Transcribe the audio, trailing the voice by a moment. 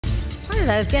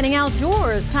Canada is getting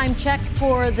outdoors. Time check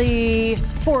for the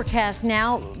forecast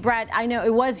now. Brad, I know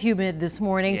it was humid this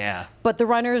morning. Yeah. But the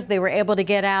runners, they were able to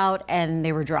get out and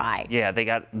they were dry. Yeah, they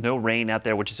got no rain out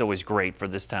there, which is always great for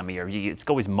this time of year. It's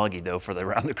always muggy, though, for the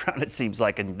around the ground, it seems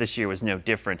like, and this year was no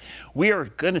different. We are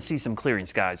going to see some clearing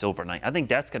skies overnight. I think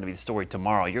that's going to be the story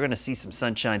tomorrow. You're going to see some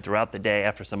sunshine throughout the day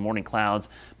after some morning clouds,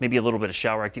 maybe a little bit of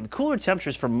shower activity. Cooler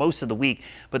temperatures for most of the week,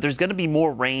 but there's going to be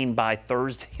more rain by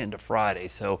Thursday into Friday.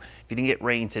 So if you didn't get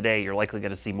rain today, you're likely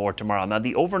going to see more tomorrow. Now,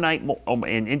 the overnight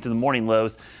and into the morning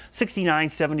lows, 69,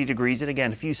 70 degrees, and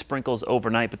again, a few sprinkles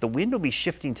overnight, but the wind will be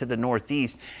shifting to the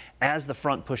northeast as the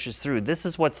front pushes through. This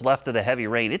is what's left of the heavy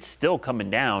rain. It's still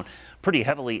coming down pretty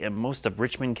heavily in most of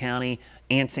Richmond County,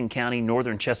 Anson County,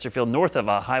 northern Chesterfield, north of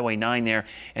Highway 9 there,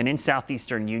 and in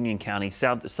southeastern Union County,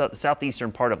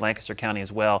 southeastern part of Lancaster County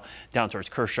as well, down towards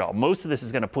Kershaw. Most of this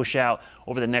is going to push out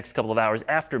over the next couple of hours.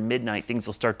 After midnight, things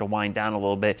will start to wind down a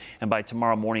little bit, and by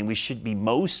tomorrow morning, we should be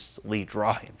mostly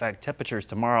dry. In fact, temperatures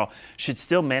tomorrow should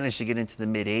still manage to get into the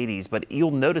mid-80s, but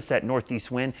you'll notice that northeast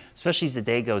wind, especially as the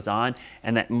day goes on,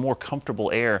 and that more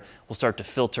comfortable air will start to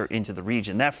filter into the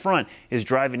region. That front is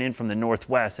driving in from the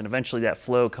northwest, and eventually that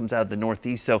flow comes out of the northeast.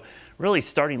 So really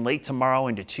starting late tomorrow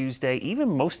into Tuesday, even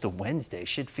most of Wednesday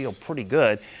should feel pretty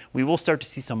good. We will start to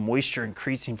see some moisture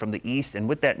increasing from the east, and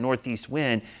with that northeast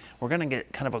wind, we're going to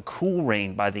get kind of a cool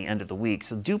rain by the end of the week.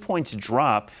 So dew points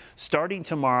drop starting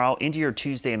tomorrow into your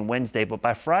Tuesday and Wednesday, but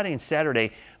by Friday and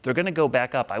Saturday, they're going to go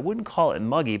back up. I wouldn't call it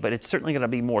muggy, but it's certainly going to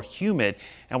be more humid,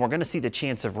 and we're going to see the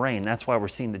chance of rain. That's why we're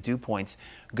seeing the dew points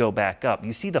go back up.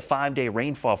 You see the 5-day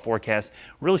rainfall forecast,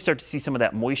 really start to see some of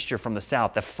that moisture from the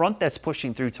south. The front that's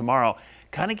pushing through tomorrow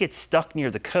kind of gets stuck near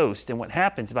the coast, and what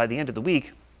happens by the end of the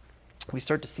week, we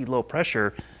start to see low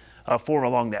pressure form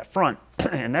along that front,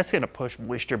 and that's going to push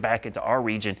moisture back into our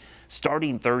region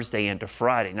starting Thursday into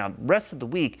Friday. Now, the rest of the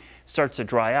week starts to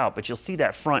dry out, but you'll see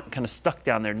that front kind of stuck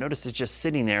down there. Notice it's just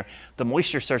sitting there. The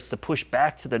moisture starts to push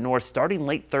back to the north starting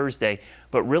late Thursday,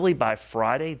 but really by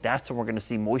Friday, that's when we're going to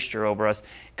see moisture over us.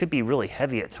 It could be really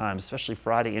heavy at times, especially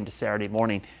Friday into Saturday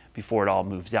morning before it all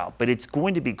moves out. But it's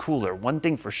going to be cooler. One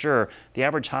thing for sure, the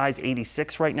average high is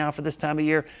 86 right now for this time of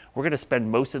year. We're going to spend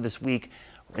most of this week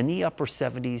in the upper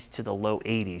 70s to the low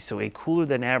 80s. So a cooler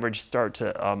than average start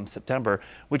to September,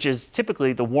 which is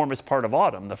typically the warmest part of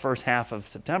autumn. The first half of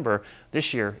September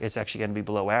this year, it's actually going to be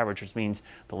below average, which means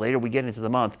the later we get into the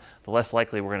month, the less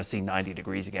likely we're going to see 90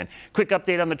 degrees again. Quick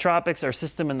update on the tropics. Our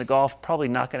system in the Gulf probably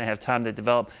not going to have time to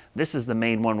develop. This is the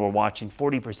main one we're watching.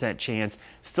 40% chance,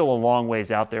 still a long ways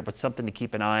out there, but something to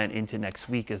keep an eye on into next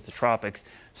week as the tropics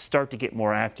start to get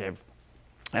more active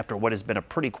after what has been a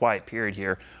pretty quiet period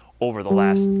here over the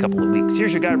last couple of weeks.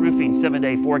 Here's your Guy Roofing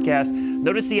 7-day forecast.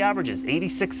 Notice the averages,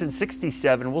 86 and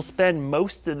 67. We'll spend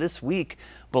most of this week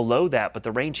below that, but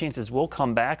the rain chances will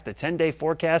come back. The 10-day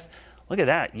forecast, look at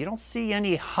that. You don't see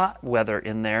any hot weather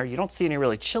in there. You don't see any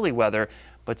really chilly weather,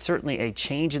 but certainly a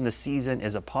change in the season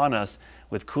is upon us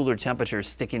with cooler temperatures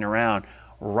sticking around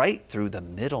right through the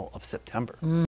middle of September.